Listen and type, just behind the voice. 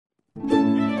You're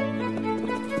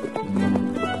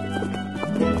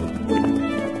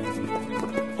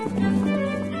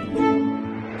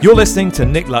listening to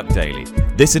Nick Luck Daily.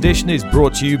 This edition is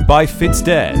brought to you by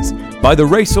FitzDares, by the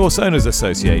Racehorse Owners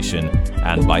Association,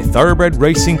 and by Thoroughbred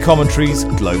Racing Commentary's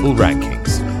Global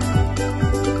Rankings.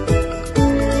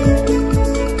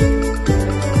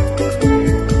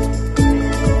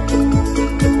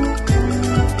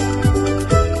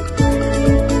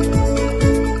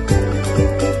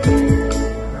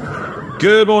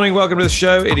 Good morning, welcome to the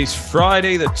show. It is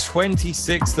Friday, the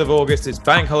 26th of August. It's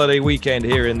bank holiday weekend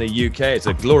here in the UK. It's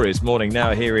a glorious morning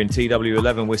now here in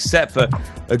TW11. We're set for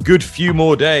a good few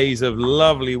more days of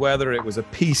lovely weather. It was a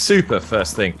pea super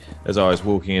first thing as I was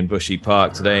walking in Bushy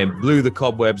Park today and blew the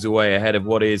cobwebs away ahead of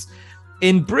what is,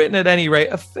 in Britain at any rate,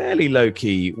 a fairly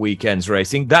low-key weekend's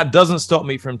racing. That doesn't stop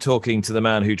me from talking to the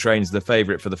man who trains the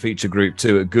favourite for the feature Group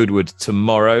 2 at Goodwood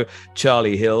tomorrow,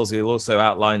 Charlie Hills. He'll also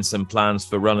outline some plans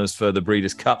for runners for the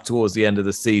Breeders' Cup towards the end of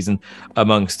the season,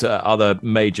 amongst other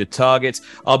major targets.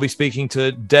 I'll be speaking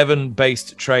to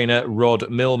Devon-based trainer Rod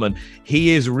Millman.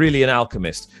 He is really an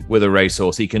alchemist with a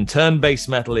racehorse. He can turn base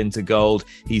metal into gold.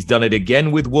 He's done it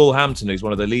again with Woolhampton, who's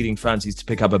one of the leading fancies to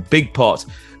pick up a big pot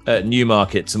at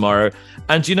Newmarket tomorrow.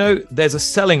 And you know, there's a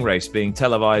selling race being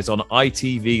televised on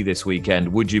ITV this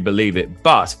weekend, would you believe it?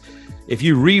 But if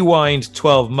you rewind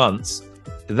 12 months,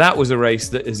 that was a race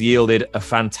that has yielded a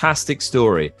fantastic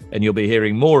story, and you'll be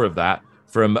hearing more of that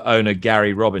from owner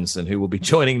Gary Robinson, who will be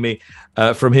joining me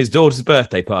from his daughter's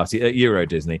birthday party at Euro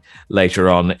Disney later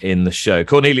on in the show.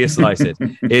 Cornelius Lycett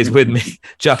is with me,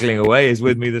 chuckling away, is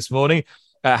with me this morning.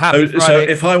 So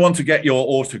if I want to get your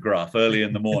autograph early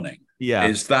in the morning, yeah,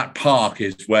 is that park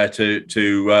is where to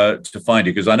find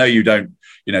you? Because I know you don't,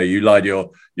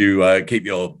 you keep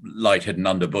your light hidden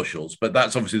under bushels, but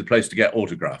that's obviously the place to get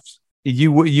autographs.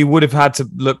 You would have had to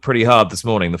look pretty hard this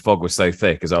morning. The fog was so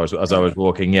thick as I was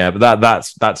walking. Yeah, but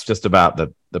that's just about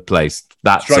the place.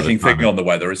 That's striking thing on the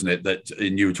weather, isn't it? That,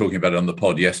 and you were talking about it on the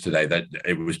pod yesterday, that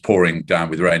it was pouring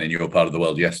down with rain in your part of the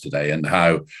world yesterday, and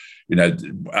how,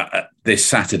 this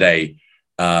Saturday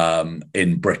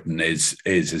in Britain is,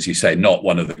 as you say, not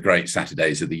one of the great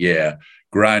Saturdays of the year.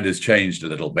 Ground has changed a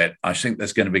little bit. I think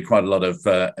there's going to be quite a lot of,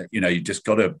 you just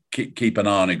got to keep an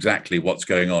eye on exactly what's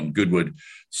going on. Goodwood,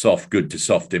 soft, good to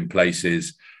soft in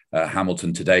places.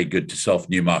 Hamilton today, good to soft.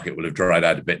 Newmarket will have dried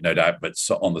out a bit, no doubt, but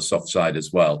on the soft side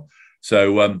as well.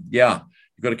 So,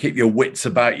 you've got to keep your wits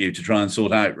about you to try and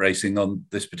sort out racing on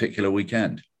this particular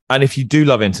weekend. And if you do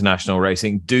love international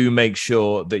racing, do make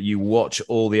sure that you watch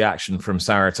all the action from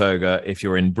Saratoga. If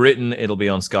you're in Britain, it'll be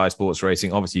on Sky Sports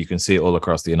Racing. Obviously, you can see it all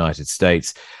across the United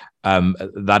States.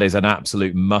 That is an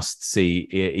absolute must-see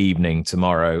evening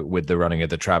tomorrow with the running of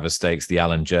the Travers Stakes, the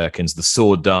Alan Jerkins, the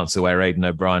Sword Dancer, where Aidan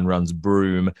O'Brien runs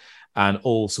Broome, and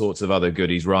all sorts of other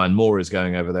goodies. Ryan Moore is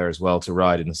going over there as well to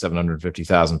ride in the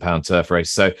 £750,000 turf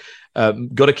race. So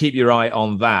got to keep your eye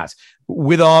on that.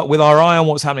 With our eye on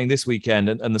what's happening this weekend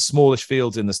and the smallish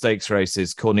fields in the stakes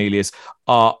races, Cornelius,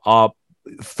 our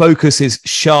focus is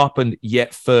sharpened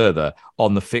yet further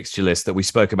on the fixture list that we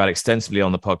spoke about extensively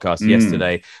on the podcast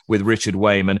yesterday with Richard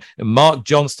Wayman. Mark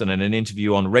Johnston, in an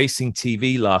interview on Racing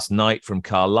TV last night from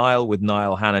Carlisle with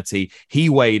Niall Hannity, he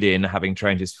weighed in, having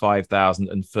trained his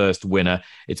 5,001st winner.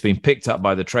 It's been picked up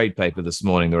by the trade paper this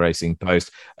morning, the Racing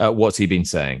Post. What's he been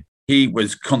saying? He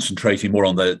was concentrating more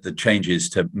on the changes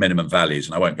to minimum values,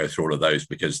 and I won't go through all of those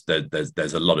because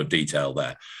there's a lot of detail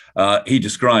there. He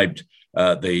described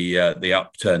the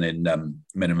upturn in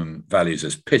minimum values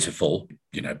as pitiful.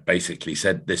 Basically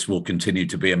said this will continue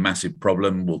to be a massive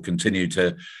problem. We'll continue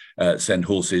to send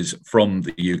horses from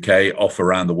the UK off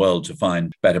around the world to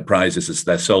find better prizes as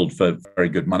they're sold for very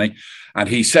good money. And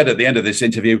he said at the end of this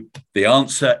interview, the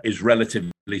answer is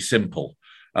relatively simple.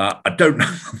 I don't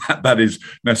know that is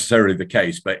necessarily the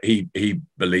case, but he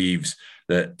believes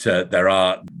that there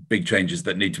are big changes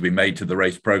that need to be made to the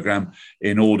race programme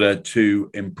in order to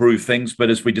improve things. But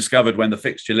as we discovered when the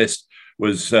fixture list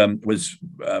was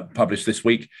published this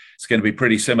week, it's going to be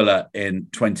pretty similar in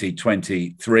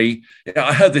 2023.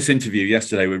 I heard this interview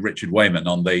yesterday with Richard Wayman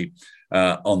on the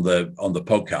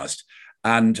podcast.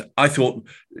 And I thought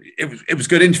it was a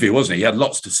good interview, wasn't it? He had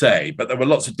lots to say, but there were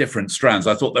lots of different strands.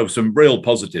 I thought there were some real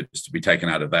positives to be taken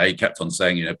out of there. He kept on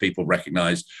saying, people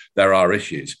recognise there are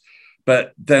issues.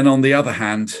 But then on the other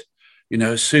hand,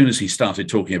 as soon as he started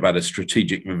talking about a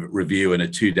strategic review and a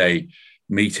 2-day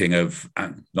meeting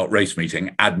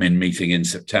admin meeting in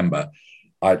September,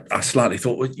 I slightly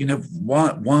thought,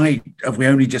 why have we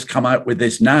only just come out with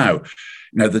this now?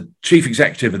 The chief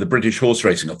executive of the British Horse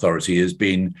Racing Authority has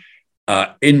been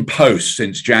in post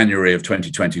since January of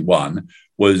 2021,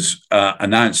 was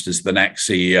announced as the next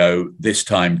CEO this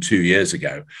time 2 years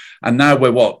ago. And now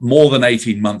we're more than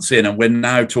 18 months in, and we're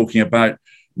now talking about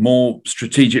more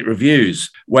strategic reviews.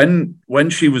 When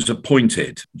she was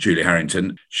appointed, Julie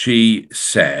Harrington, she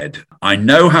said, "I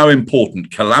know how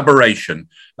important collaboration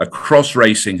across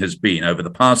racing has been over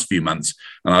the past few months,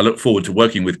 and I look forward to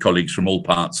working with colleagues from all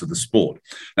parts of the sport."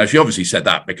 Now, she obviously said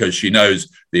that because she knows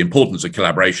the importance of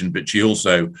collaboration, but she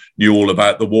also knew all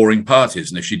about the warring parties.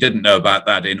 And if she didn't know about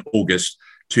that in August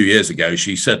 2 years ago,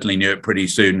 she certainly knew it pretty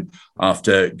soon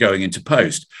after going into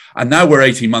post. And now we're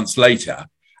 18 months later,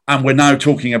 and we're now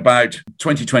talking about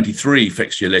 2023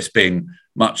 fixture list being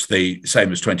much the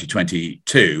same as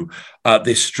 2022,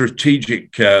 this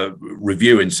strategic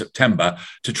review in September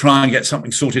to try and get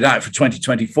something sorted out for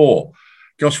 2024.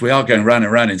 Gosh, we are going round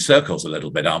and round in circles a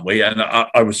little bit, aren't we? And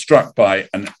I was struck by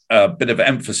a bit of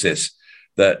emphasis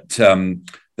that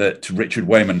Richard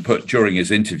Wayman put during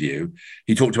his interview.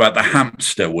 He talked about the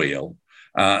hamster wheel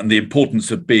and the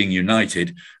importance of being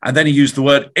united. And then he used the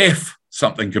word "if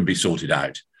something can be sorted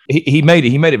out." He made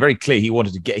it very clear he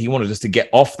wanted us to get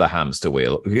off the hamster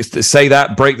wheel. Because to say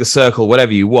that, break the circle,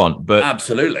 whatever you want, but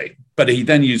absolutely. But he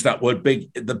then used that word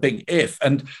the big if.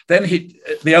 And then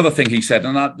the other thing he said,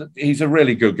 and he's a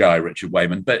really good guy, Richard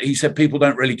Wayman, but he said people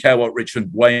don't really care what Richard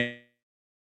Wayman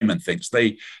thinks.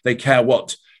 They care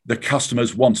what the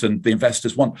customers want and the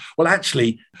investors want. Well,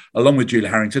 actually, along with Julie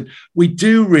Harrington, we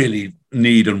do really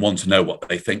need and want to know what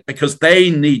they think, because they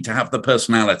need to have the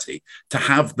personality to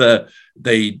have to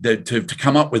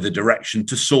come up with a direction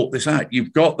to sort this out.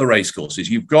 You've got the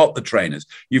racecourses, you've got the trainers,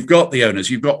 you've got the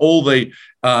owners, you've got all the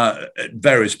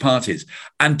various parties,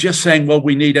 and just saying, well,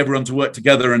 we need everyone to work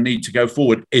together and need to go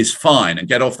forward is fine, and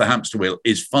get off the hamster wheel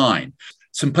is fine.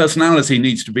 Some personality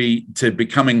needs to be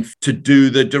coming to do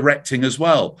the directing as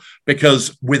well,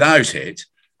 because without it,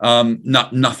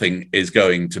 nothing is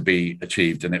going to be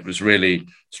achieved. And it was really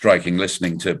striking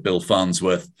listening to Bill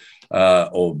Farnsworth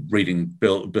or reading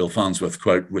Bill Farnsworth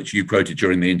quote, which you quoted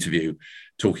during the interview,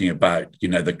 talking about,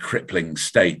 the crippling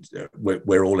state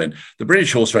we're all in. The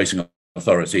British Horse Racing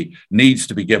Authority needs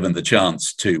to be given the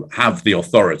chance to have the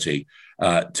authority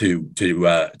to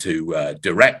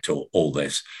direct all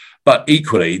this. But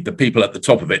equally, the people at the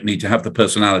top of it need to have the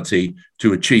personality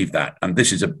to achieve that. And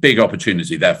this is a big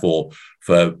opportunity, therefore,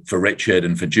 for Richard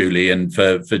and for Julie and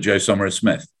for Joe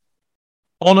Somerset-Smith.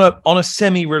 On a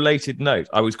semi-related note,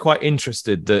 I was quite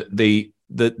interested that the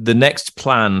next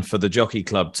plan for the Jockey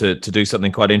Club to do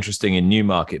something quite interesting in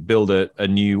Newmarket, build a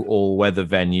new all-weather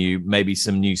venue, maybe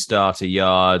some new starter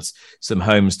yards, some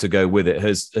homes to go with it,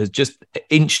 has just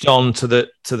inched on to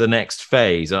the next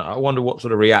phase. I wonder what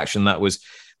sort of reaction that was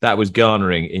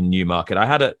garnering in Newmarket. I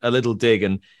had a little dig,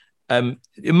 and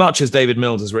much as David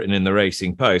Mills has written in the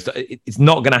Racing Post, it's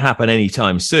not going to happen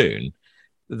anytime soon,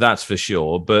 that's for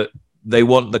sure, but they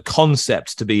want the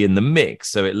concept to be in the mix,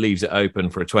 so it leaves it open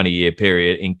for a 20-year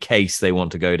period in case they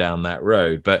want to go down that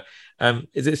road. But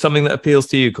is it something that appeals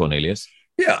to you, Cornelius?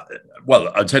 Yeah,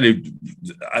 well, I'll tell you,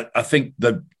 I think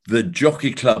the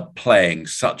Jockey Club playing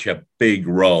such a big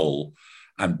role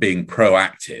and being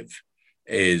proactive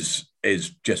is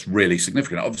just really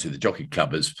significant. Obviously, the Jockey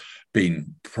Club has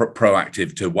been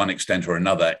proactive to one extent or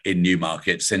another in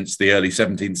Newmarket since the early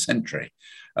 17th century.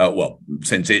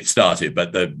 Since it started,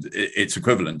 but its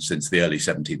equivalent since the early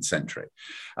 17th century.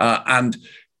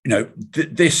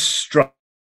 This strikes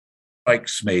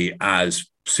me as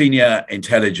senior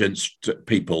intelligence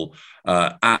people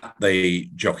at the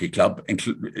Jockey Club,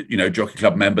 Jockey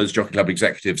Club members, Jockey Club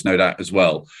executives, no doubt as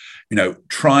well,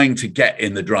 trying to get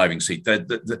in the driving seat.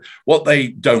 What they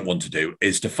don't want to do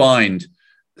is to find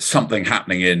something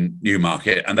happening in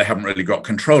Newmarket and they haven't really got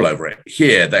control over it.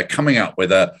 Here, they're coming up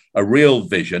with a real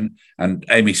vision, and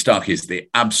Amy Starkey is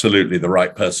absolutely the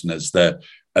right person as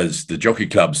the Jockey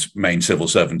Club's main civil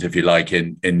servant, if you like,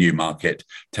 in Newmarket,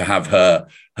 to have her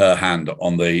hand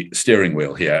on the steering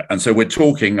wheel here. And so we're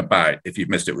talking about, if you've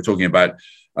missed it, we're talking about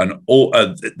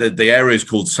the area is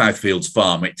called Southfields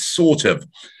Farm. It's sort of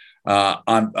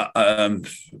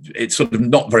it's sort of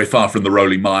not very far from the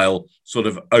Rolling Mile, sort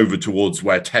of over towards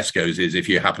where Tesco's is, if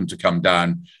you happen to come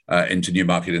down into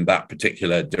Newmarket in that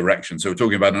particular direction. So we're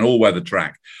talking about an all-weather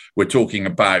track. We're talking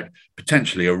about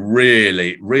potentially a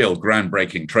real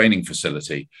groundbreaking training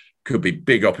facility. Could be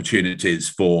big opportunities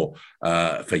for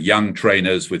young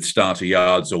trainers with starter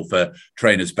yards, or for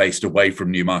trainers based away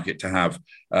from Newmarket to have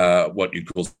what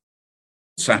you'd call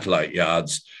satellite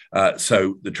yards.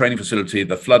 So the training facility,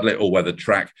 the floodlit all-weather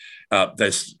track,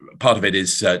 there's part of it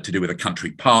is to do with a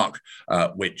country park,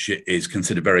 which is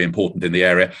considered very important in the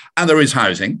area. And there is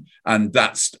housing. And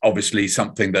that's obviously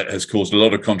something that has caused a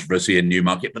lot of controversy in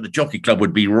Newmarket. But the Jockey Club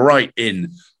would be right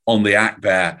in on the act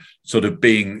there, sort of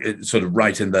being sort of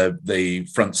right in the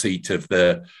front seat of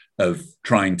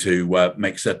trying to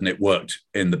make certain it worked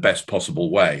in the best possible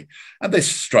way. And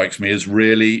this strikes me as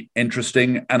really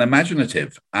interesting and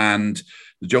imaginative. And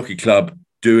the Jockey Club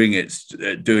doing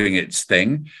its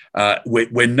thing.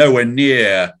 We're nowhere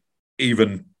near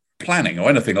even planning or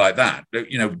anything like that.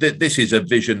 This is a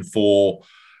vision for,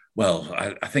 well,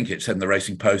 I think it said in the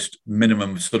Racing Post,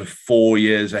 minimum sort of 4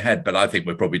 years ahead, but I think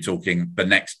we're probably talking the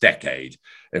next decade,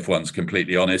 if one's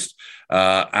completely honest.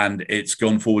 And it's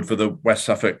gone forward for the West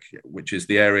Suffolk, which is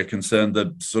the area concerned,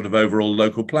 the sort of overall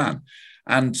local plan.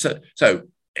 And so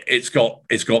it's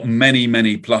got many,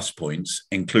 many plus points,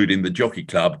 including the Jockey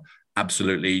Club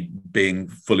absolutely being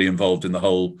fully involved in the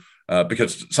whole,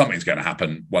 because something's going to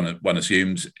happen, one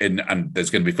assumes, and there's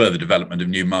going to be further development of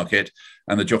Newmarket,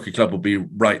 and the Jockey Club will be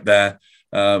right there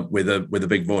with a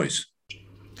big voice.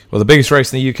 Well, the biggest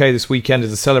race in the UK this weekend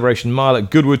is the Celebration Mile at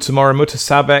Goodwood tomorrow.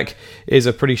 Muttasabek is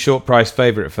a pretty short price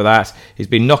favourite for that. He's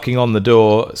been knocking on the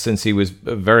door since he was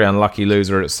a very unlucky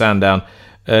loser at Sandown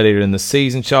earlier in the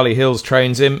season. Charlie Hills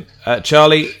trains him.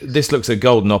 Charlie, this looks a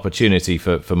golden opportunity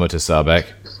for Muttasabek.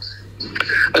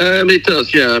 It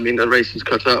does, yeah. I mean, the race is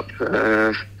cut up.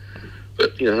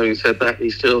 But, having said that, he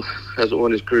still hasn't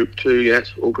won his Group 2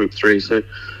 yet, or Group 3. So,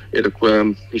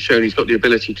 he's shown he's got the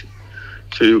ability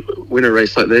to win a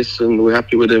race like this, and we're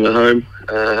happy with him at home.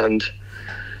 And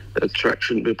the track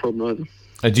shouldn't be a problem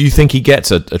either. Do you think he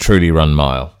gets a truly run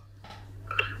mile?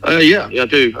 Yeah, I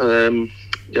do.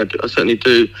 I certainly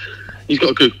do. He's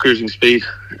got a good cruising speed,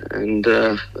 and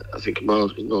I think a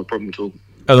mile is not a problem at all.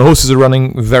 And the horses are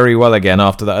running very well again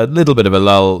after that. A little bit of a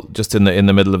lull just in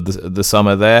the middle of the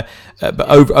summer there. But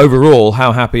overall,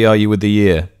 how happy are you with the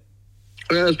year?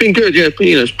 It's been good, yeah.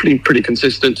 It's pretty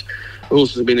consistent. The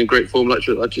horses have been in great form, like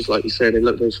you said.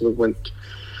 They sort of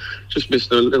just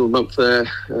missed a little month there,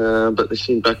 but they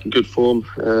seem back in good form.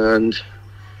 And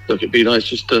look, it'd be nice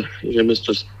just to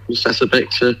Mr. Sasabek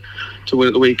to win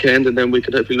at the weekend, and then we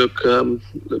could hopefully look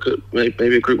at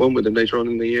maybe a Group 1 with him later on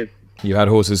in the year. You had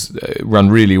horses run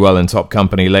really well in top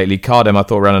company lately. Cardem, I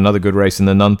thought, ran another good race in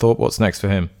the Nunthorpe. What's next for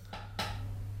him?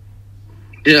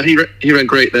 Yeah, he ran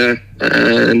great there,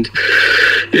 and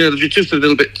just a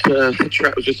little bit. The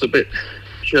track was just a bit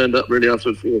churned up really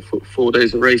after 4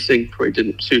 days of racing. Probably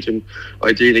didn't suit him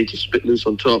ideally, just a bit loose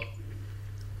on top.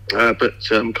 But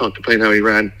can't complain how he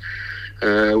ran.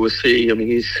 We'll see. I mean,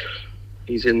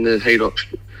 he's in the Haydock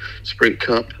Sprint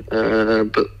Cup,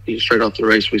 but straight after the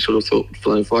race we sort of thought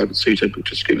Flying 5 would suit him, but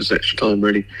just give us extra time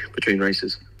really between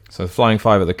races. So Flying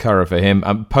 5 at the Curragh for him.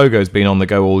 Pogo's been on the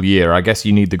go all year. I guess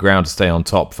you need the ground to stay on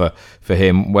top for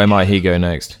him. Where might he go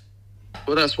next?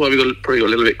 Well, that's why we probably got a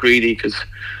little bit greedy, because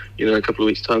a couple of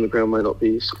weeks' time the ground might not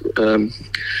be to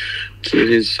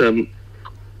his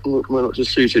might not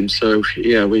just suit him. So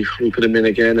yeah, we put him in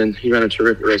again, and he ran a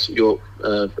terrific race at York.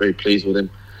 Very pleased with him.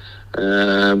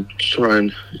 Try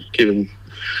and give him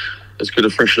as good a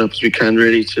freshen up as we can,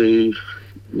 really, to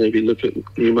maybe look at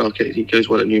Newmarket. He goes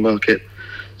well at Newmarket,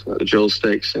 so like the Joel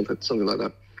Stakes, something like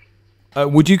that.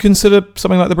 Would you consider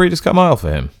something like the Breeders' Cup Mile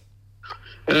for him?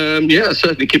 Yeah,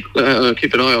 certainly keep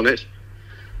an eye on it.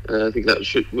 I think that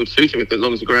would suit him, as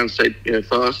long as the ground stayed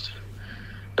fast.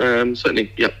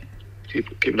 Certainly, yeah, keep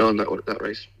an eye on that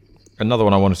race. Another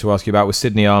one I wanted to ask you about was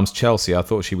Sydney Arms Chelsea. I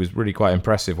thought she was really quite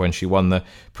impressive when she won the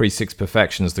Pre-6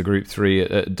 Perfections, the Group 3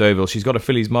 at Deauville. She's got a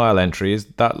Fillies Mile entry. Is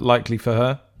that likely for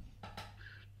her?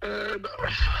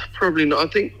 Probably not.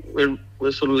 I think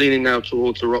we're sort of leaning now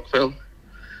towards the Rockville.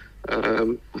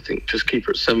 I think just keep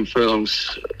her at 7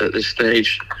 furlongs at this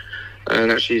stage.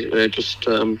 And actually,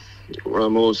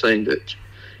 Ramour was saying that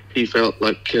he felt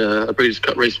like a Breeders'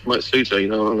 Cup race might suit her,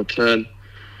 on a turn.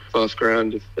 Fast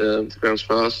ground, if the ground's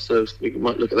fast, so we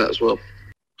might look at that as well.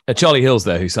 Charlie Hills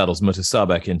there, who saddles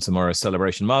Muttasabek in tomorrow's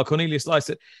Celebration Mile. Cornelius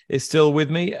Lycett is still with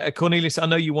me. Cornelius, I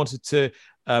know you wanted to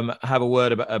have a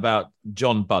word about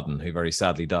John Budden, who very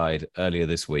sadly died earlier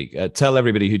this week. Tell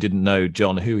everybody who didn't know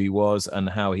John who he was and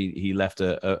how he left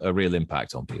a real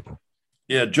impact on people.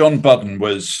 Yeah, John Budden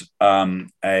was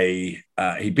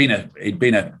he'd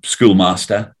been a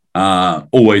schoolmaster,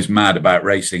 always mad about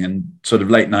racing, and sort of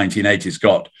late 1980s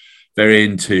got very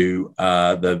into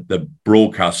the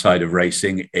broadcast side of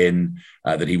racing, in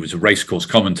that he was a racecourse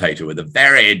commentator with a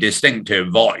very distinctive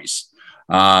voice.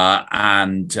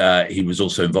 And he was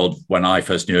also involved, when I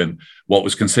first knew him, what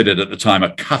was considered at the time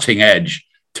a cutting edge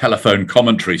telephone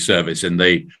commentary service in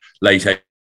the late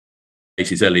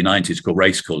 80s, early 90s called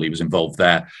Race Call. He was involved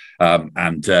there.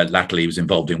 And latterly, he was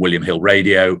involved in William Hill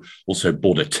Radio, also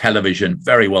Border Television,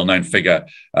 very well-known figure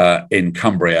in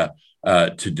Cumbria,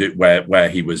 where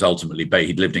he was ultimately based.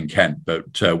 He'd lived in Kent,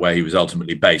 but where he was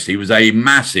ultimately based. He was a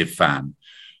massive fan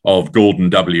of Gordon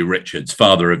W. Richards,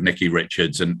 father of Nicky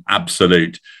Richards, an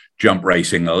absolute jump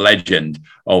racing legend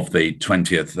of the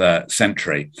 20th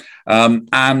century.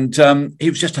 And he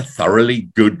was just a thoroughly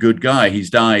good guy. He's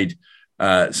died,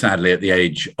 sadly, at the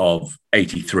age of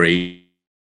 83.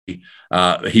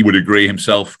 He would agree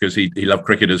himself, because he loved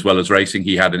cricket as well as racing.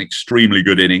 He had an extremely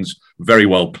good innings, very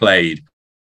well played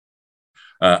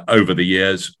over the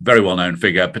years, very well-known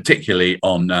figure, particularly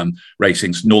on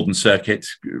racing's Northern Circuit,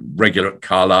 regular at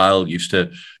Carlisle, used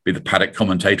to be the paddock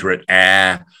commentator at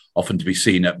Ayr, often to be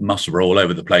seen at Musselburgh, all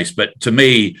over the place. But to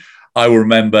me, I will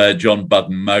remember John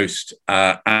Budden most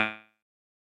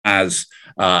as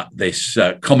this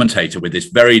commentator with this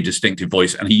very distinctive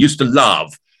voice, and he used to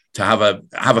love to have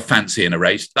a fancy in a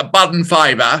race. The Budden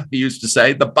Fiver, he used to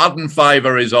say, the Budden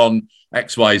Fiver is on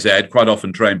XYZ, quite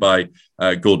often trained by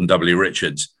Gordon W.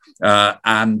 Richards.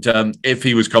 And if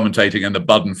he was commentating and the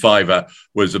Budden Fiver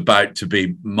was about to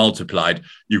be multiplied,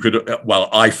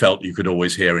 I felt you could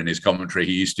always hear in his commentary,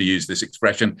 he used to use this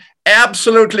expression,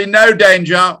 absolutely no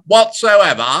danger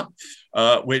whatsoever,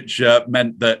 which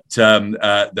meant that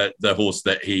that the horse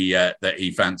that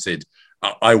he fancied,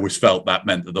 I always felt that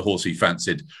meant that the horse he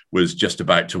fancied was just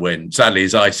about to win. Sadly,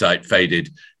 his eyesight faded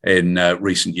in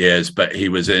recent years, but he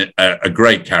was a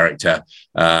great character,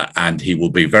 and he will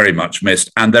be very much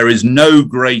missed. And there is no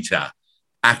greater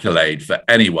accolade for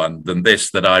anyone than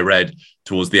this that I read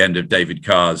towards the end of David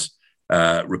Carr's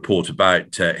report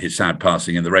about his sad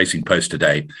passing in the Racing Post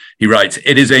today. He writes,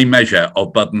 "It is a measure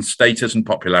of Budden's status and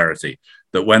popularity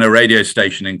that when a radio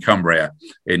station in Cumbria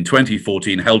in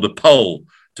 2014 held a poll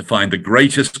to find the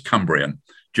greatest Cumbrian,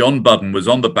 John Budden was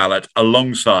on the ballot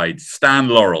alongside Stan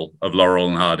Laurel of Laurel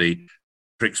and Hardy,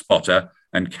 Trix Potter,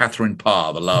 and Catherine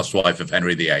Parr, the last wife of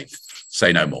Henry VIII.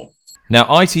 Say no more." Now,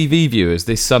 ITV viewers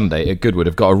this Sunday at Goodwood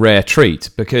have got a rare treat,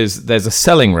 because there's a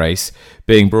selling race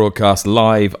being broadcast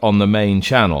live on the main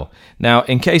channel. Now,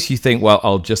 in case you think, well,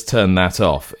 I'll just turn that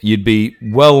off, you'd be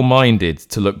well-minded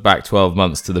to look back 12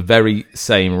 months to the very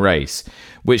same race,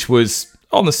 which was,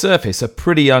 on the surface, a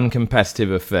pretty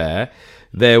uncompetitive affair.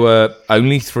 There were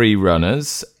only 3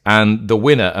 runners, and the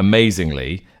winner,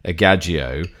 amazingly,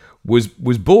 Agagio, was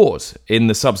bought in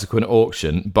the subsequent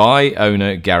auction by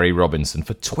owner Gary Robinson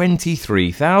for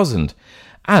 $23,000.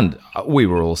 And we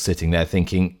were all sitting there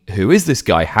thinking, who is this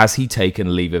guy? Has he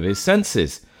taken leave of his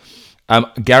senses?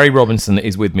 Gary Robinson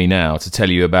is with me now to tell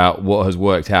you about what has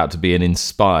worked out to be an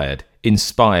inspired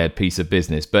piece of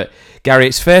business. But Gary,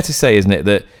 it's fair to say, isn't it,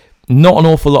 that not an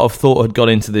awful lot of thought had gone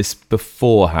into this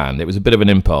beforehand. It was a bit of an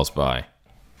impulse buy.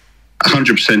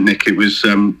 100%, Nick. It was,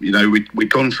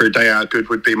 we'd gone for a day out at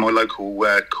Goodwood, being my local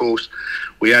course.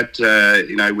 We had,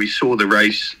 we saw the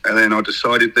race, and then I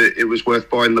decided that it was worth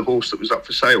buying the horse that was up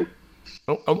for sale.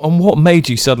 And what made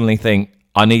you suddenly think,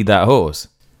 I need that horse?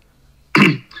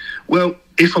 Well,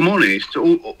 if I'm honest,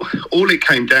 all it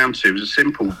came down to was a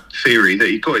simple theory that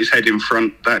he got his head in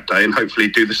front that day, and hopefully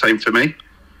he'd do the same for me.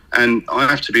 And I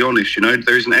have to be honest,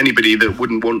 there isn't anybody that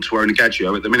wouldn't want to own a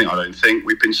Agagio at the minute, I don't think.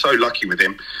 We've been so lucky with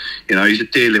him. He's a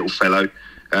dear little fellow.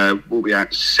 We'll be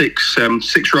at six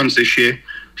runs this year,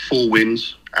 4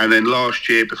 wins. And then last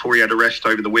year, before he had a rest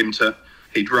over the winter,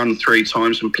 he'd run 3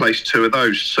 times and placed 2 of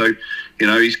those. So,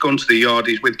 he's gone to the yard.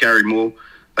 He's with Gary Moore.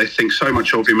 They think so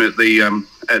much of him at the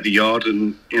yard,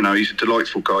 and, he's a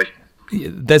delightful guy.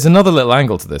 There's another little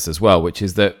angle to this as well, which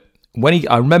is that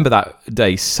I remember that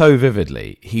day so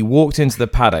vividly. He walked into the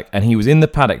paddock, and he was in the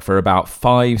paddock for about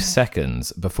 5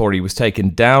 seconds before he was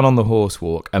taken down on the horse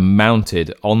walk and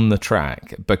mounted on the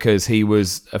track, because he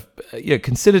was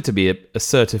considered to be a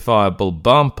certifiable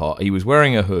barn pot. He was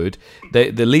wearing a hood.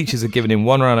 The leeches had given him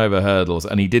 1 run over hurdles,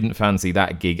 and he didn't fancy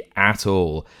that gig at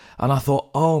all. And I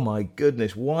thought, oh my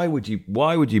goodness, why would you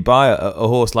buy a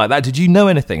horse like that? Did you know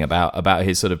anything about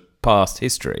his sort of past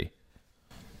history?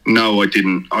 No, I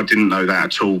didn't know that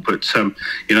at all. But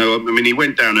he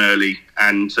went down early,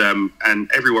 and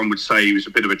everyone would say he was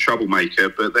a bit of a troublemaker.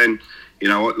 But then,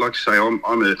 like I say, I'm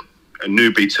a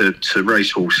newbie to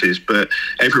race horses. But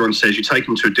everyone says you take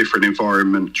them to a different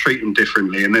environment, treat them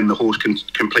differently, and then the horse can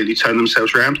completely turn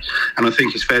themselves around. And I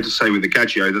think it's fair to say with the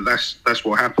Agagio that's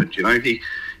what happened.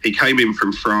 He came in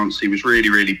from France. He was really,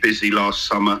 really busy last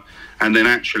summer, and then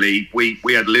actually we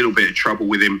had a little bit of trouble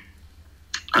with him.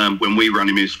 When we ran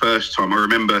him his first time. I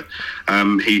remember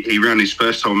he ran his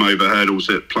first time over hurdles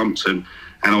at Plumpton,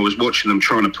 and I was watching them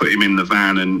trying to put him in the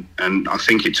van, and I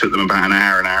think it took them about an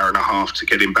hour and a half to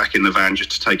get him back in the van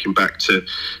just to take him back to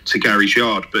Gary's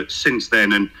yard. But since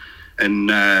then,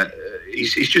 and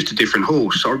he's just a different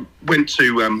horse. I went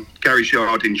to Gary's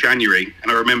yard in January,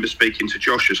 and I remember speaking to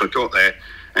Josh as I got there,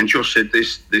 and Josh said,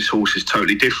 this horse is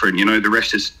totally different. You know, the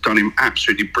rest has done him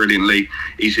absolutely brilliantly.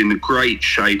 He's in great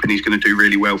shape, and he's going to do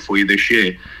really well for you this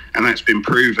year. And that's been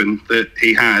proven that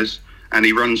he has. And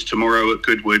he runs tomorrow at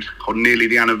Goodwood on nearly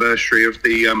the anniversary of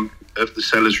the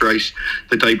Sellers race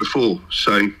the day before.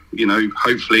 So, you know,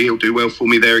 hopefully he'll do well for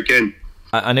me there again.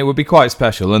 And it would be quite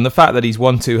special. And the fact that he's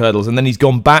won 2 hurdles and then he's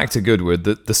gone back to Goodwood,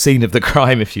 the scene of the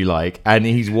crime, if you like, and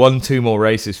he's won 2 more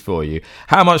races for you.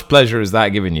 How much pleasure has that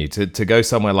given you to go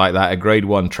somewhere like that, a Grade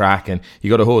 1 track, and you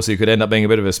got a horse who could end up being a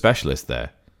bit of a specialist there?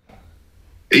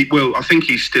 Well, I think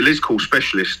he still is called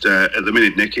specialist at the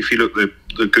minute, Nick. If you look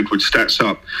the Goodwood stats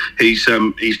up, he's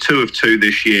 2 of 2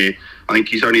 this year. I think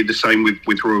he's only the same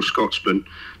with Royal Scotsman.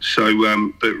 So,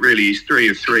 but really, he's 3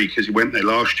 of 3 because he went there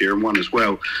last year and won as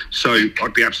well. So,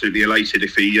 I'd be absolutely elated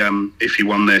if he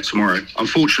won there tomorrow.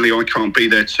 Unfortunately, I can't be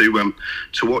there to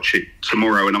watch it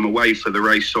tomorrow, and I'm away for the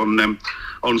race on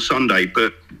Sunday.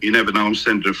 But you never know. I'm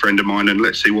sending a friend of mine, and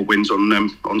let's see what wins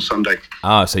on Sunday.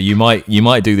 So you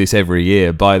might do this every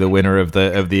year, buy the winner of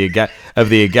the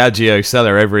Agagio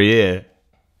Seller every year.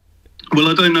 Well,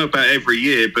 I don't know about every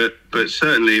year, but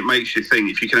certainly it makes you think.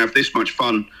 If you can have this much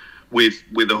fun with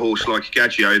a horse like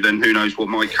Agagio, then who knows what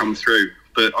might come through.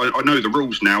 But I know the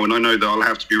rules now, and I know that I'll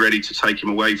have to be ready to take him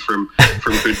away from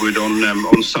Goodwood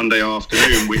on Sunday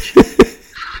afternoon, which,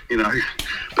 you know,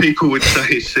 people would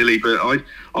say is silly, but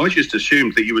I just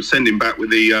assumed that you would send him back with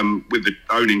the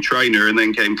owning trainer and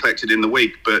then get him collected in the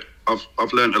week. But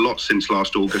I've learned a lot since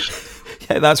last August.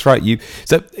 Yeah, that's right. You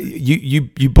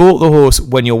bought the horse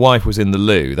when your wife was in the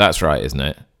loo. That's right, isn't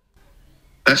it?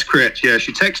 That's correct. Yeah,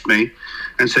 she texted me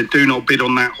and said, "Do not bid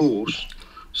on that horse."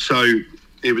 So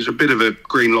it was a bit of a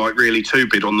green light, really, to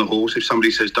bid on the horse. If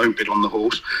somebody says don't bid on the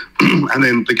horse, and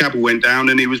then the gavel went down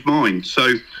and he was mine.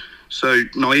 So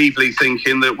naively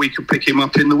thinking that we could pick him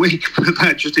up in the week, but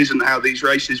that just isn't how these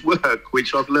races work,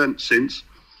 which I've learnt since.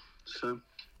 So.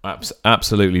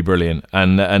 Absolutely brilliant,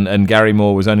 and Gary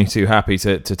Moore was only too happy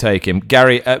to take him.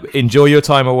 Gary, enjoy your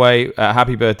time away.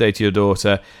 Happy birthday to your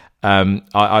daughter.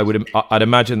 I'd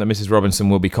imagine that Mrs. Robinson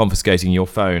will be confiscating your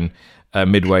phone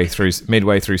midway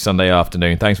through Sunday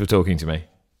afternoon. Thanks for talking to me.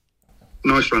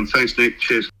 Nice one, thanks, Nick.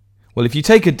 Cheers. Well, if you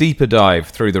take a deeper dive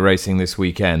through the racing this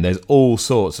weekend, there's all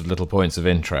sorts of little points of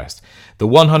interest. The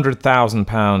 £100,000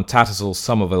 Tattersall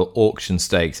Somerville Auction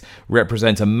Stakes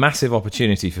represent a massive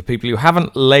opportunity for people who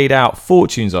haven't laid out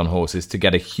fortunes on horses to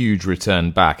get a huge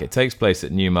return back. It takes place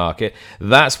at Newmarket.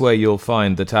 That's where you'll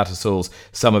find the Tattersall's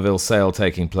Somerville sale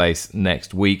taking place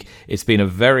next week. It's been a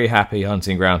very happy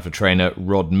hunting ground for trainer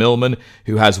Rod Millman,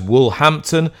 who has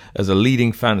Woolhampton as a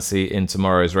leading fancy in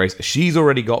tomorrow's race. She's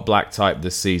already got black type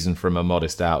this season from a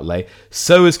modest outlay.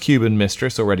 So is Cuban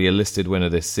Mistress, already a listed winner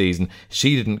this season.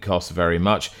 She didn't cost very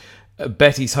much.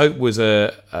 Betty's Hope was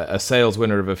a sales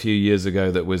winner of a few years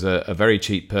ago that was a very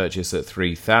cheap purchase at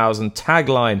 $3,000.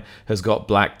 Tagline has got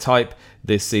black type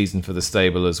this season for the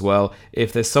stable as well.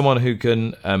 If there's someone who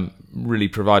can really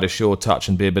provide a sure touch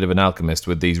and be a bit of an alchemist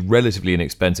with these relatively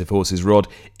inexpensive horses, Rod,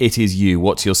 it is you.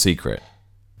 What's your secret?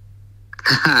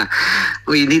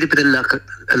 Well, you need a bit of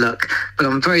luck, but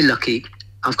I'm very lucky.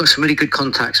 I've got some really good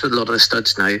contacts with a lot of the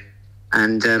studs now,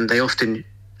 and they often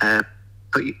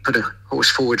put a horse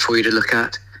forward for you to look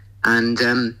at. And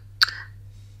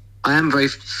I am very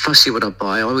fussy what I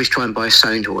buy. I always try and buy a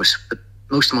sound horse, but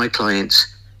most of my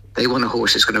clients, they want a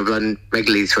horse that's going to run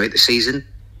regularly throughout the season.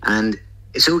 And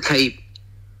it's okay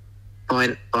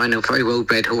buying a very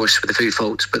well-bred horse with a few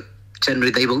faults, but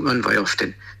generally they won't run very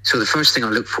often. So the first thing I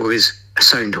look for is a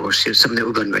sound horse, something that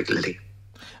will run regularly.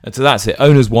 And so that's it.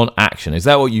 Owners want action. Is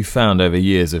that what you found over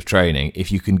years of training?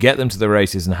 If you can get them to the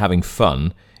races and having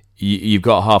fun, you've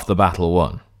got half the battle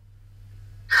won.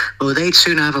 Well, they'd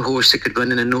sooner have a horse that could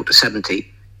run in a 0 to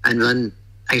 70 and run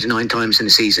 8 or 9 times in a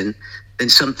season than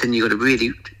something you've got to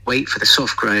really wait for the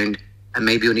soft ground and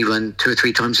maybe only run 2 or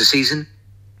 3 times a season.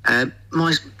 The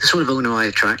sort of owner I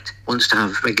attract wants to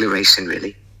have regular racing,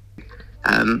 really.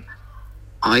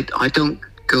 I don't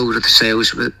go to the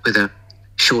sales with a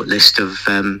short list of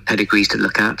pedigrees to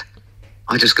look at.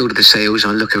 I just go to the sales,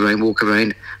 I look around, walk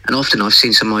around, and often I've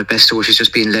seen some of my best horses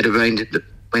just being led around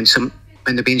when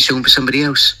they're being shown for somebody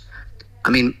else. I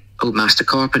mean, old Master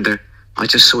Carpenter, I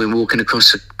just saw him walking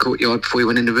across the courtyard before he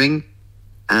went in the ring,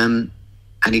 and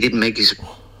he didn't make his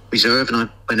reserve, and I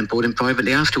went and bought him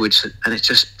privately afterwards, and it's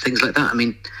just things like that. I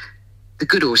mean, the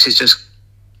good horses just,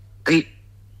 they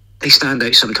they stand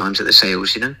out sometimes at the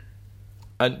sales, you know.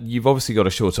 And you've obviously got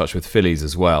a short touch with fillies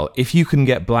as well. If you can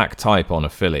get black type on a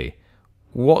filly,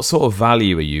 what sort of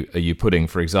value are you putting,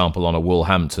 for example, on a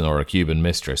Woolhampton or a Cuban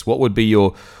Mistress? What would be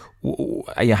your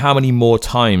how many more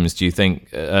times do you think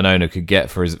an owner could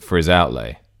get for his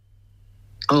outlay?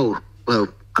 Oh, well,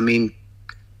 I mean,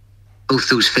 both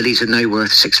those fillies are now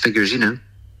worth 6 figures, you know.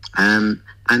 And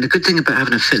the good thing about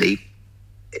having a filly,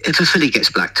 if a filly gets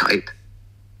black type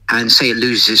and say it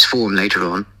loses its form later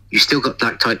on, you still got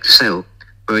black type to sell.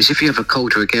 Whereas if you have a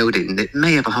colt or a gelding that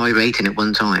may have a high rating at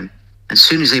one time, as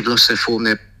soon as they've lost their form,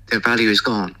 their value is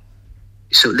gone.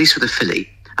 So at least with a filly,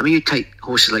 I mean, you take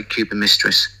horses like Cuban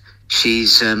Mistress.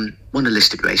 She's won a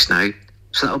listed race now,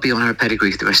 so that'll be on her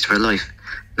pedigree for the rest of her life.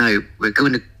 Now we're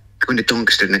going to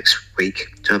Doncaster next week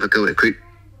to have a go at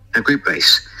a group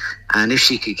race, and if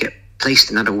she could get placed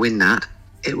in that or win that,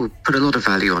 it will put a lot of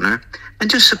value on her. And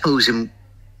just supposing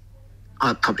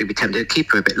I'll probably be tempted to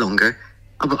keep her a bit longer.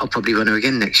 I'll probably run her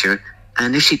again next year.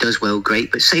 And if she does well,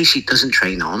 great. But say she doesn't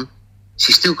train on,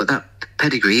 she's still got that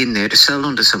pedigree in there to sell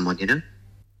on to someone, you know?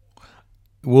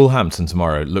 Woolhampton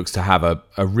tomorrow looks to have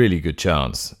a really good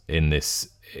chance in this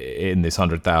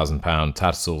 £100,000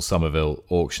 Tattersall Somerville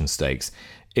auction stakes.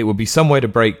 It would be some way to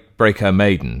break her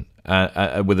maiden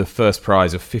with a first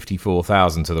prize of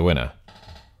 54,000 to the winner.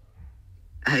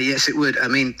 Yes, it would. I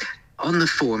mean, on the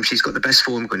form, she's got the best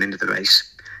form going into the race.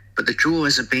 But the draw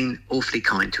hasn't been awfully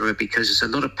kind to her because there's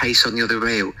a lot of pace on the other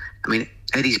rail. I mean,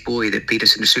 Eddie's boy that beat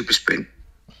us in the Super Sprint,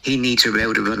 he needs a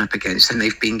rail to run up against, and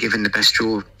they've been given the best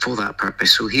draw for that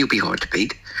purpose, so he'll be hard to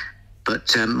beat.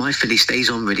 But my filly stays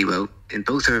on really well. In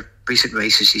both her recent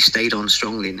races, she stayed on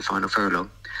strongly in the final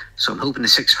furlong. So I'm hoping the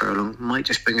 6th furlong might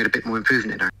just bring her a bit more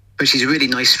improvement in her. But she's a really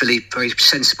nice filly, very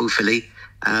sensible filly.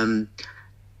 And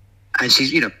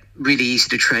she's, you know, really easy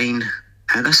to train.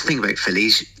 And that's the thing about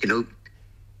fillies, you know,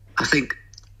 I think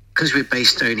because we're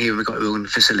based down here and we've got our own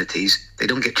facilities, they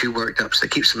don't get too worked up, so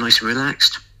that keeps them nice and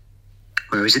relaxed.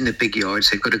 Whereas in the big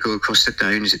yards, they've got to go across the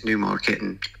downs at Newmarket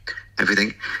and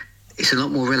everything. It's a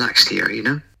lot more relaxed here, you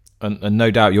know? And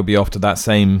no doubt you'll be off to that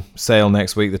same sale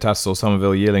next week, the Tattersall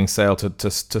Somerville Yearling sale,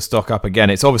 to stock up again.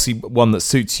 It's obviously one that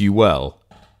suits you well.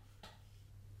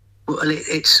 Well,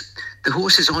 it's the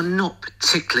horses are not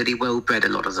particularly well bred, a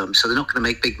lot of them, so they're not going to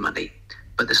make big money.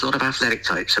 But there's a lot of athletic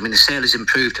types. I mean, the sale has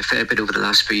improved a fair bit over the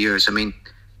last few years. I mean,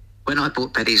 when I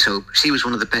bought Betty's Hope, she was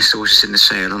one of the best horses in the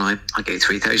sale, and I gave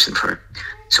 3,000 for her.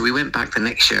 So we went back the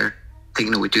next year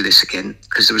thinking, we'd do this again,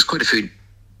 because there was quite a few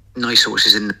nice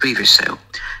horses in the previous sale.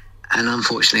 And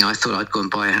unfortunately, I thought I'd go and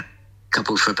buy a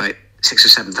couple for about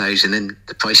 6,000 or 7,000, and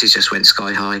the prices just went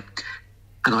sky high.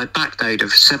 And I backed out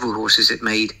of several horses that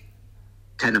made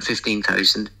 10 or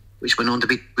 15,000, which went on to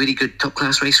be really good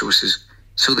top-class racehorses.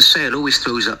 So the sale always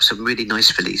throws up some really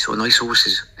nice fillies or nice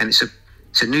horses, and it's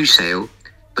a new sale,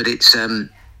 but it's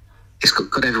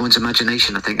got everyone's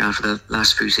imagination, I think, after the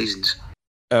last few seasons.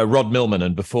 Rod Millman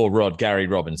and before Rod, Gary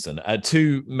Robinson,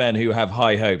 two men who have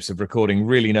high hopes of recording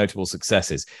really notable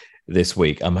successes this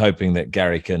week. I'm hoping that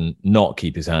Gary can not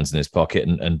keep his hands in his pocket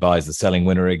and buys the selling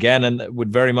winner again, and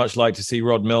would very much like to see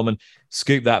Rod Millman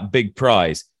scoop that big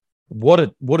prize. What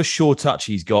a sure touch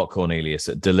he's got, Cornelius,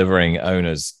 at delivering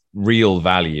owners real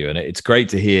value. And it's great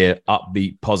to hear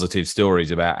upbeat, positive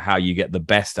stories about how you get the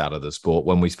best out of the sport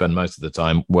when we spend most of the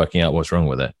time working out what's wrong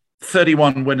with it.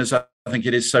 31 winners, I think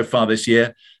it is so far this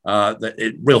year.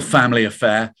 Real family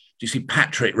affair. Do you see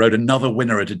Patrick rode another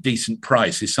winner at a decent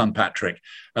price, his son Patrick,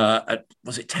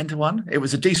 was it 10-1? It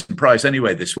was a decent price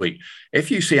anyway this week.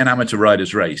 If you see an amateur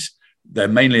riders race, they're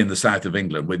mainly in the south of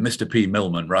England with Mr. P.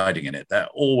 Millman riding in it. They're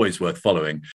always worth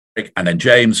following. And then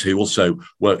James, who also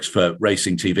works for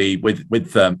Racing TV with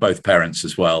both parents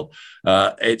as well.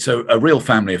 It's a real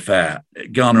family affair,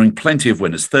 garnering plenty of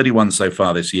winners, 31 so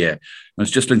far this year. I was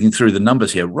just looking through the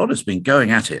numbers here. Rod has been going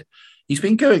at it. He's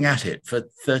been going at it for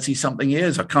 30-something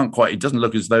years. It doesn't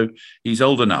look as though he's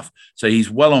old enough. So he's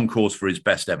well on course for his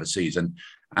best ever season.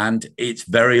 And it's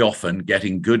very often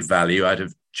getting good value out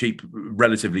of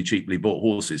relatively cheaply bought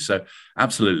horses. So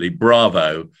absolutely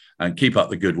bravo, and keep up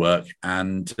the good work.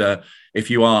 And if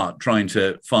you are trying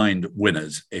to find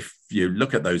winners, if you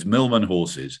look at those Millman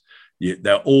horses,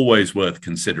 they're always worth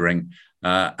considering.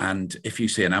 And if you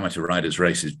see an amateur riders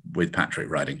races with Patrick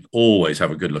riding, always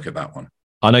have a good look at that one.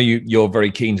 I know you're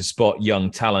very keen to spot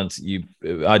young talent. You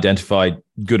identified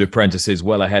good apprentices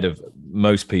well ahead of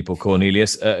most people,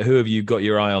 Cornelius. Who have you got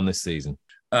your eye on this season?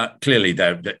 Clearly,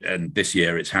 and this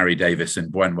year it's Harry Davis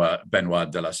and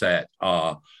Benoit de la Sette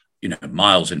are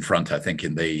miles in front, I think,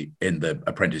 in the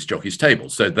apprentice jockeys table.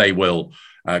 So they will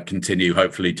continue,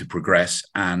 hopefully, to progress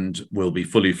and will be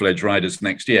fully fledged riders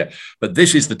next year. But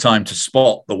this is the time to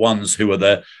spot the ones who are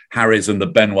the Harrys and the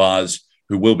Benoits,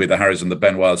 who will be the Harrys and the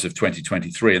Benoits of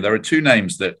 2023. And there are two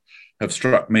names that have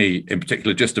struck me in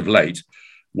particular just of late.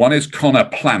 One is Connor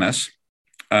Plannis,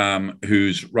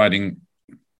 who's riding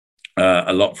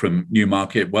a lot from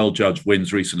Newmarket, well-judged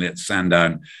wins recently at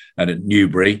Sandown and at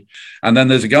Newbury. And then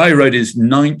there's a guy who rode his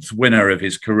 9th winner of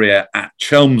his career at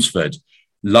Chelmsford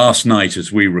last night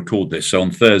as we record this, so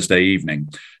on Thursday evening,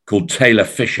 called Taylor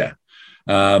Fisher.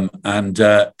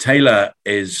 Taylor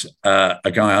is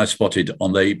a guy I spotted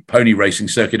on the pony racing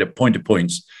circuit at Point to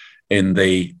Points in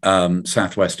the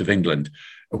southwest of England.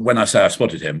 When I say I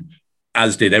spotted him,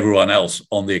 as did everyone else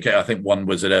on the occasion. I think one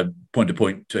was at a point to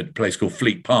point to a place called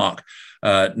Fleet Park,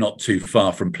 not too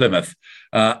far from Plymouth.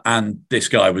 And this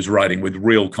guy was riding with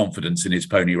real confidence in his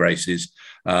pony races,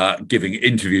 giving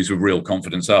interviews with real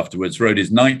confidence afterwards. Rode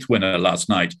his 9th winner last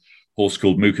night, horse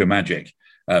called Mooka Magic,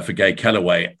 for Gay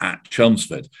Kellaway at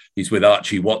Chelmsford. He's with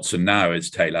Archie Watson now as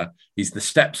Taylor. He's the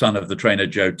stepson of the trainer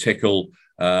Joe Tickle.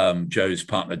 Joe's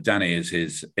partner Danny is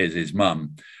his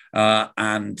mum.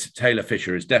 And Taylor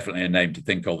Fisher is definitely a name to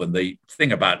think of. And the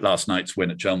thing about last night's win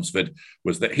at Chelmsford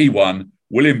was that he won,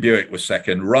 William Buick was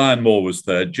second, Ryan Moore was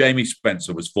third, Jamie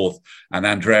Spencer was fourth, and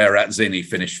Andrea Razzini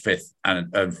finished fifth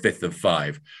and fifth of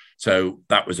 5. So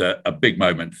that was a big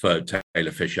moment for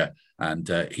Taylor Fisher, and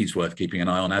he's worth keeping an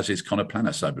eye on, as is Connor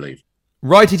Plannis, I believe.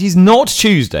 Right, it is not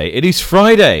Tuesday, it is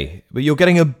Friday, but you're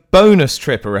getting a bonus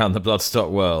trip around the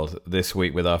bloodstock world this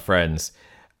week with our friends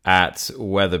at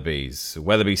Weatherby's.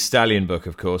 Weatherby's Stallion Book,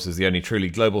 of course, is the only truly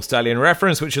global stallion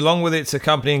reference, which along with its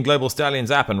accompanying Global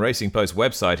Stallions app and Racing Post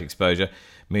website exposure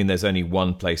mean there's only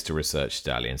one place to research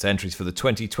stallions. Entries for the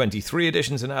 2023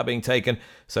 editions are now being taken,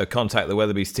 so contact the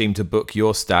Weatherby's team to book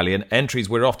your stallion. Entries,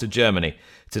 we're off to Germany.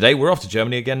 Today, we're off to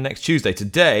Germany again next Tuesday.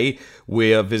 Today,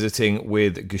 we are visiting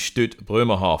with Gestüt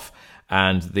Brömerhof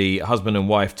and the husband and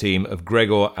wife team of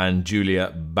Gregor and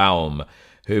Julia Baum,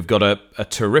 who've got a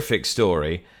terrific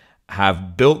story,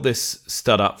 have built this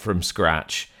stud up from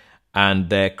scratch, and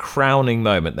their crowning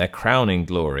moment, their crowning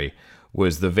glory,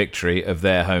 was the victory of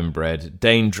their homebred,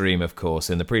 Dane Dream, of course,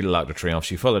 in the Prix de l'Arc de Triomphe.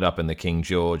 She followed up in the King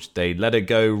George. They let her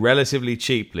go relatively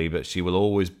cheaply, but she will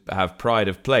always have pride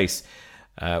of place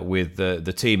with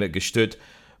the team at Gestüt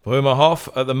Brömerhof.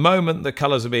 At the moment, the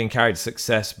colours are being carried to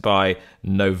success by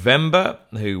November,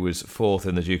 who was 4th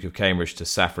in the Duke of Cambridge to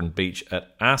Saffron Beach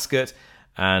at Ascot,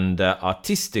 and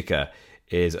Artistica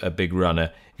is a big runner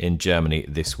in Germany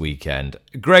this weekend.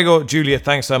 Gregor, Julia,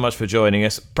 thanks so much for joining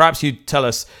us. Perhaps you'd tell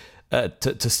us,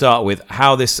 to start with,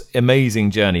 how this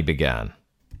amazing journey began.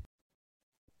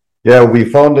 Yeah, we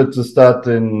founded the start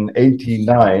in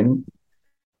 '89.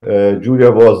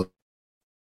 Julia was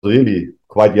really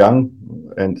quite young,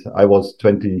 and I was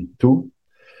 22.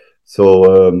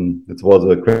 So it was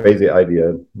a crazy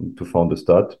idea to found a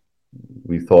stud.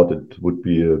 We thought it would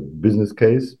be a business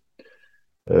case.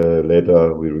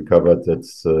 Later, we recovered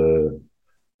that's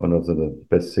one of the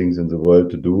best things in the world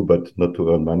to do, but not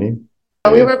to earn money.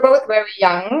 We were both very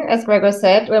young, as Gregor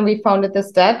said, when we founded the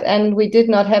stud, and we did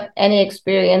not have any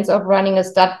experience of running a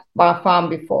stud bar farm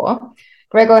before.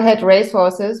 Gregor had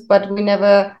racehorses, but we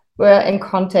never were in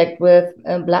contact with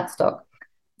bloodstock.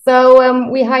 So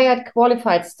we hired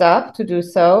qualified staff to do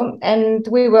so, and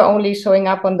we were only showing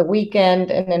up on the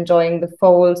weekend and enjoying the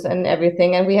foals and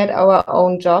everything, and we had our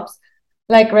own jobs.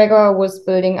 Like Gregor was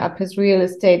building up his real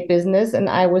estate business, and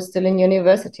I was still in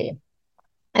university.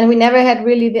 And we never had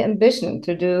really the ambition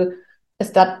to do a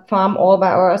stud farm all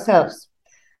by ourselves.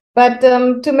 But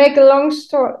to make a long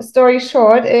story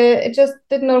short, it just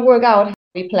did not work out how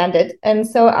we planned it. And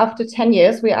so after 10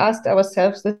 years, we asked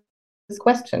ourselves this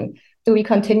question: do we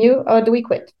continue or do we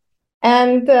quit?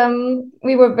 And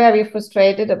we were very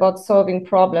frustrated about solving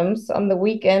problems on the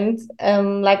weekend,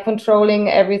 like controlling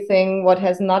everything what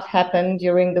has not happened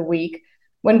during the week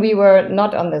when we were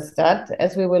not on the stud,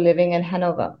 as we were living in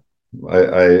Hanover.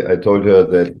 I told her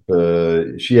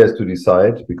that she has to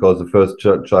decide, because the first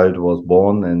child was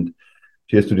born, and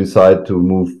she has to decide to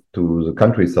move to the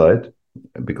countryside,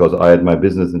 because I had my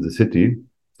business in the city.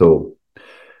 So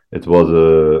it was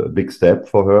a big step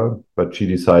for her, but she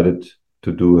decided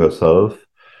to do herself.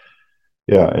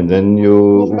 Yeah, and then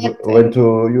you went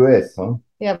to US, huh?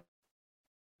 Yeah,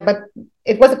 but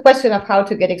it was a question of how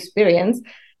to get experience.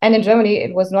 And in Germany,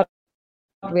 it was not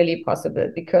really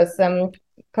possible, because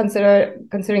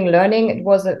considering learning, it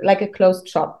was like a closed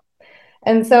shop.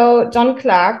 And so John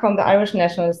Clark from the Irish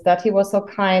National Stud, he was so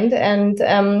kind and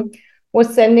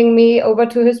was sending me over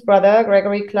to his brother,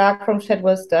 Gregory Clark from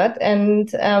Shedwell Stud.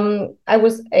 And I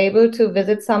was able to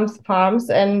visit some farms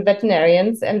and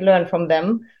veterinarians and learn from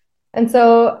them. And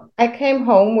so I came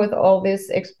home with all this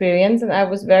experience, and I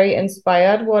was very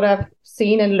inspired what I've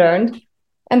seen and learned.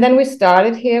 And then we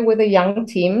started here with a young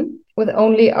team with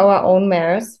only our own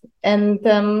mares. And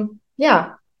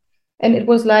and it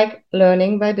was like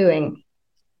learning by doing.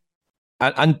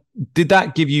 And did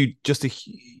that give you just a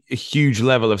huge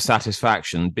level of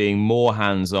satisfaction, being more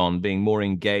hands-on, being more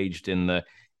engaged in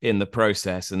the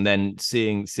process, and then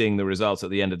seeing the results at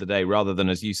the end of the day, rather than,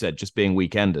 as you said, just being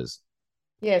weekenders?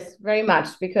 Yes, very much,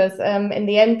 because in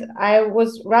the end, I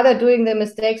was rather doing the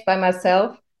mistakes by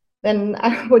myself than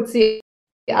I would see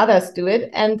others do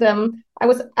it. And I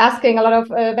was asking a lot of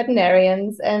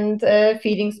veterinarians and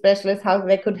feeding specialists how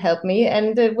they could help me,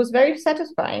 and it was very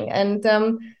satisfying. And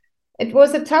it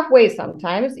was a tough way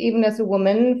sometimes, even as a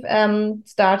woman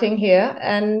starting here,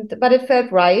 but it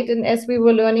felt right. And as we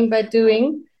were learning by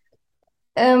doing,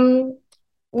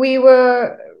 we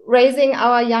were raising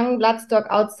our young bloodstock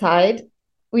outside.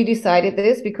 We decided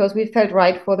this because we felt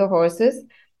right for the horses,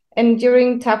 and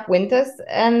during tough winters.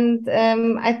 And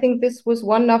I think this was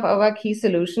one of our key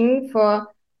solutions for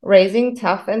raising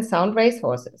tough and sound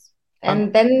racehorses.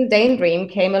 And then Daydream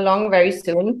came along very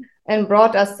soon and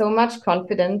brought us so much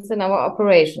confidence in our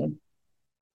operation.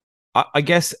 I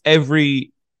guess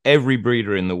every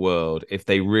breeder in the world, if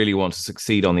they really want to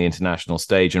succeed on the international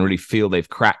stage and really feel they've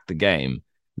cracked the game,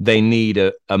 they need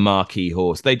a marquee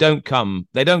horse. They don't come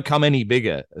any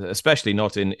bigger, especially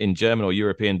not in German or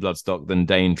European bloodstock, than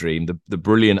Daydream, the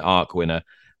brilliant Arc winner,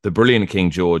 the brilliant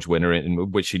King George winner,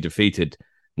 in which she defeated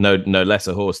no less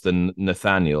a horse than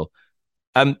Nathaniel.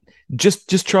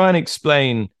 Just try and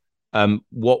explain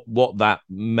what that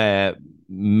mare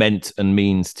meant and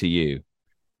means to you.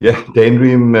 Yeah,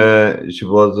 Daydream, she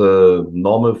was a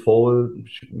normal foal.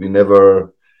 We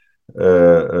never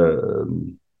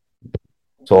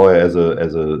saw her as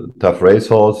a tough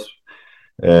racehorse.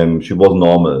 She was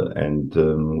normal, and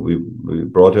we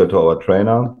brought her to our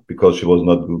trainer because she was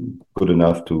not good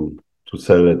enough to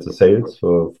sell at the sales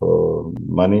for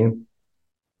money.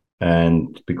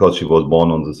 And because she was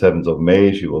born on the 7th of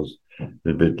May, she was a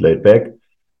little bit laid back.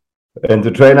 And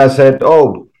the trainer said,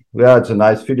 "Oh, yeah, it's a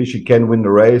nice filly. She can win the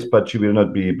race, but she will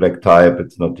not be black type.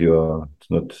 It's not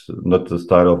the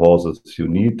style of horses you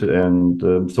need."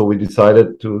 And so we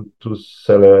decided to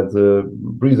sell her as a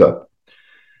breezer.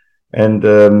 And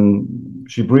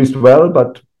she breezed well,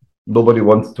 but nobody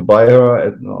wants to buy her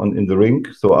in the ring.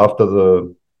 So after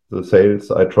the sales,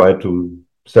 I tried to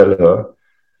sell her.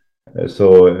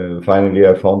 So finally,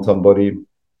 I found somebody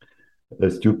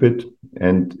stupid,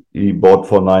 and he bought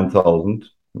for 9,000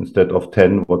 instead of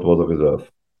 10, what was a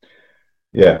reserve.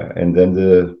 Yeah, and then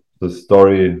the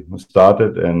story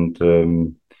started, and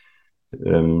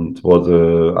it was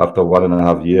after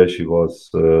 1.5 years, she was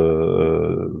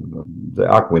the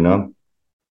Arc winner.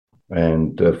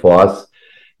 And for us,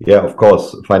 yeah, of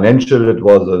course, financial, it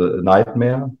was a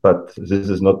nightmare, but this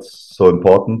is not so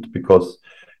important, because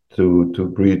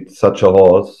to breed such a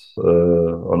horse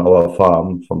on our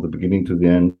farm from the beginning to the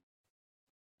end,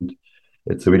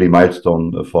 it's a really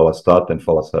milestone for our start and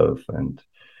for ourselves. And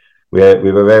we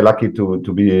were very lucky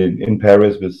to be in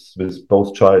Paris with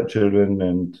both children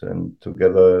and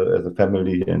together as a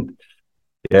family. And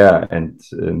yeah, and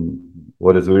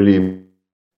what is really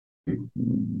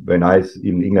very nice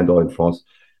in England or in France,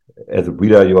 as a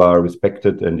breeder, you are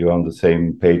respected and you're on the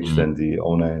same page than the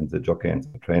owner and the jockey and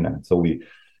the trainer. So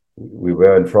we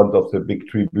were in front of the big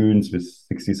tribunes with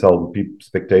 60,000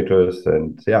 spectators,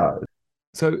 and yeah.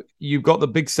 So you've got the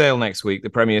big sale next week, the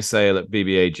premier sale at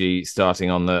BBAG, starting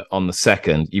on the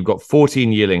 2nd. You've got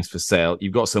 14 yearlings for sale.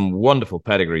 You've got some wonderful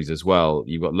pedigrees as well.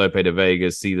 You've got Lope de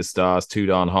Vegas, See the Stars, Too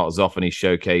Darn Hot, Zoffany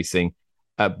showcasing.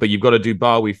 But you've got a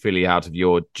Dubawi filly out of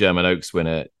your German Oaks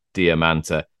winner,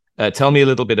 Diamanta. Tell me a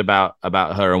little bit about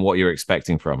her and what you're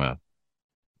expecting from her.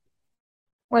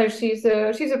 Well, she's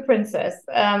a princess.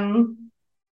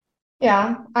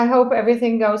 Yeah, I hope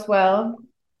everything goes well.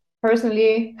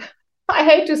 Personally, I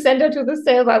hate to send her to the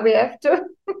sale, but we have to.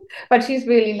 But she's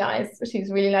really nice. She's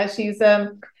really nice. She's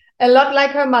a lot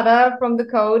like her mother from the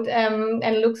coat,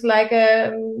 and looks like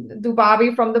a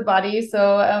Dubawi from the body.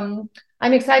 So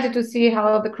I'm excited to see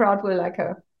how the crowd will like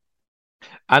her.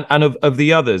 And of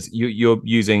the others, you're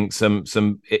using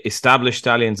some established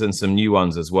stallions and some new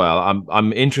ones as well.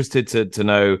 I'm interested to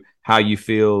know how you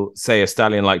feel, say, a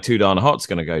stallion like Too Darn Hot's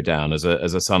going to go down as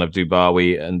a son of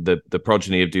Dubawi, and the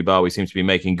progeny of Dubawi seems to be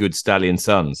making good stallion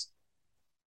sons.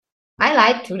 I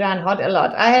like Too Darn Hot a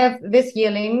lot. I have this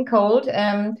yearling colt,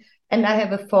 and and I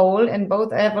have a foal, and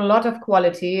both have a lot of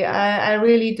quality. I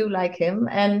really do like him,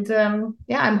 and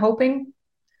I'm hoping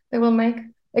they will make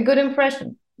a good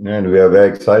impression. And we are very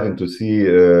excited to see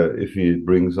if he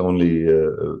brings only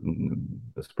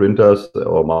sprinters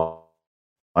or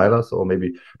milers, or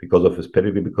maybe because of his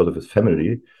pedigree, because of his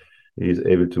family, he's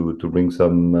able to bring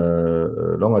some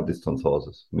longer distance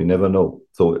horses. We never know.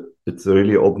 So it's a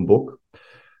really open book.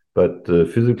 But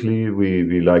physically,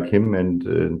 we like him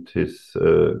and his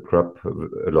crop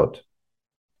a lot.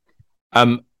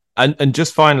 And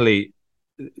just finally,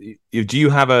 do you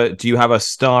have a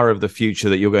star of the future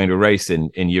that you're going to race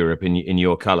in Europe in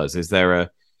your colours? Is there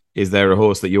a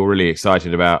horse that you're really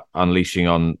excited about unleashing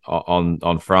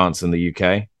on France and the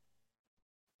UK?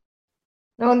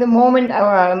 No, in the moment,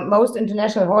 our most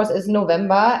international horse is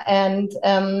November, and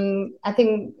I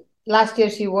think last year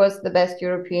she was the best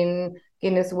European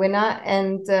Guinness winner,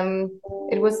 and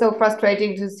it was so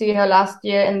frustrating to see her last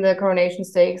year in the Coronation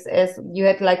Stakes, as you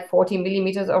had like 40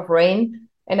 millimeters of rain,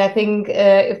 and I think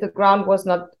if the ground was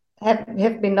not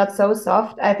have been not so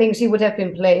soft, I think she would have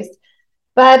been placed,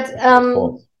 but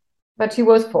she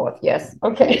was fourth. Yes,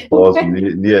 okay. Was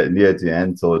near at the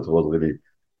end, so it was really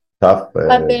tough.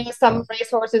 But there are some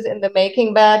racehorses in the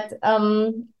making, but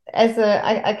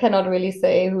I cannot really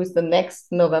say who's the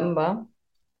next November.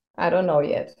 I don't know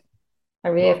yet. I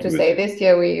really have to say this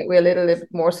year we're a little bit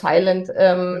more silent.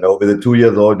 With the 2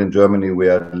 years old in Germany, we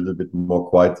are a little bit more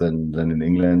quiet than in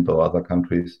England or other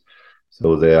countries.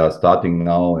 So they are starting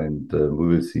now, and we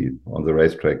will see on the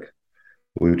racetrack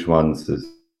which ones is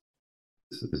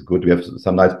good. We have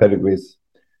some nice pedigrees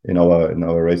in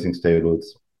our racing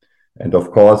stables, and of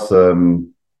course,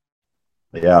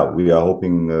 we are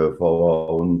hoping for our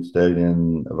own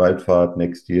stallion Wildfahrt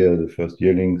next year, the first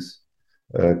yearlings.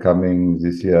 Coming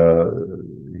this year,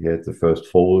 he had the first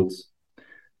foals,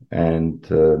 and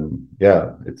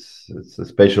it's a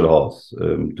special horse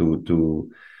to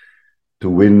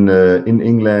win in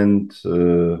England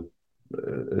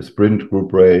a sprint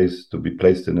group race, to be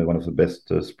placed in one of the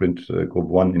best sprint group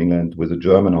 1 in England with a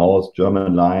German horse,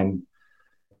 German line,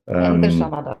 and the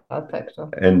Shamadar factor,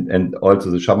 and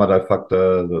also the Shamadar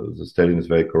factor. The stallion is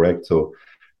very correct, so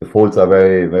the foals are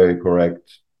very, very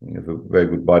correct. You have a very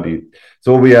good body.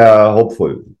 So we are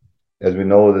hopeful. As we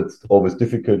know, that's always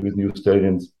difficult with new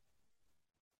stallions.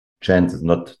 Chance is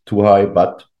not too high,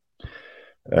 but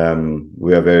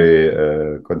we are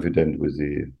very confident with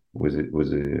the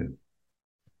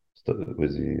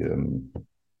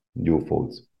new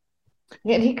foals.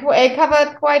 Yeah, he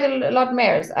covered quite a lot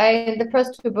mares. In the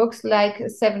first 2 books, like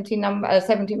 70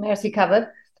 mares he covered.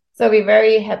 So we're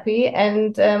very happy,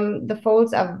 and the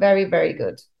foals are very, very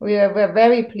good. We're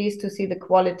very pleased to see the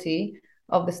quality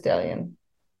of the stallion.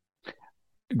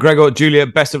 Gregor, Julia,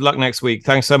 best of luck next week.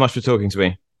 Thanks so much for talking to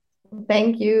me.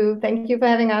 Thank you. Thank you for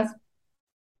having us.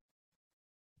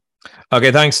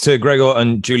 Okay, thanks to Gregor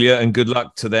and Julia, and good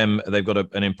luck to them. They've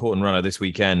got an important runner this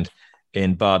weekend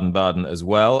in Baden-Baden as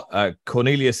well.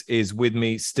 Cornelius is with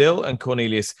me still, and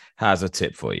Cornelius has a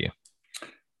tip for you.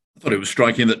 I thought it was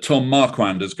striking that Tom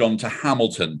Marquand has gone to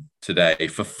Hamilton today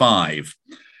for 5.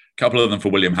 A couple of them for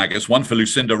William Haggas, one for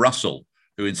Lucinda Russell,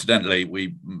 who incidentally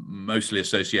we mostly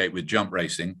associate with jump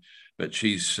racing, but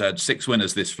she's had 6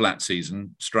 winners this flat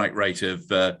season, strike rate of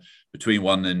between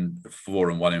 1 in 4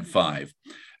 and 1 in 5.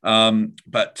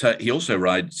 But he also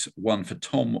rides one for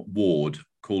Tom Ward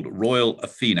called Royal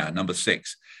Athena, number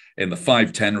 6, in the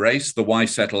 5:10 race, the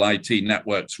Y-Settle IT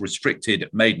Network's restricted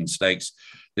maiden stakes.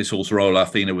 This horse, Royal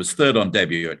Athena, was 3rd on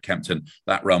debut at Kempton.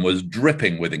 That run was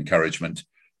dripping with encouragement.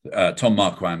 Tom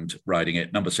Marquand riding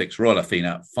it, number 6, Royal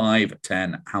Athena,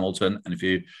 5:10 Hamilton. And if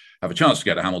you have a chance to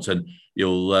go to Hamilton,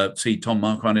 you'll see Tom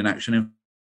Marquand in action in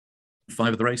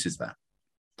 5 of the races there.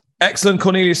 Excellent,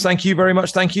 Cornelius. Thank you very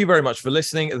much. Thank you very much for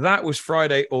listening. That was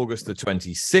Friday, August the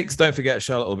 26th. Don't forget,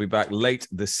 Charlotte will be back late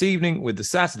this evening with the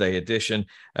Saturday edition,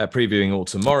 previewing all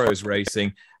tomorrow's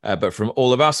racing. But from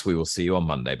all of us, we will see you on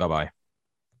Monday. Bye-bye.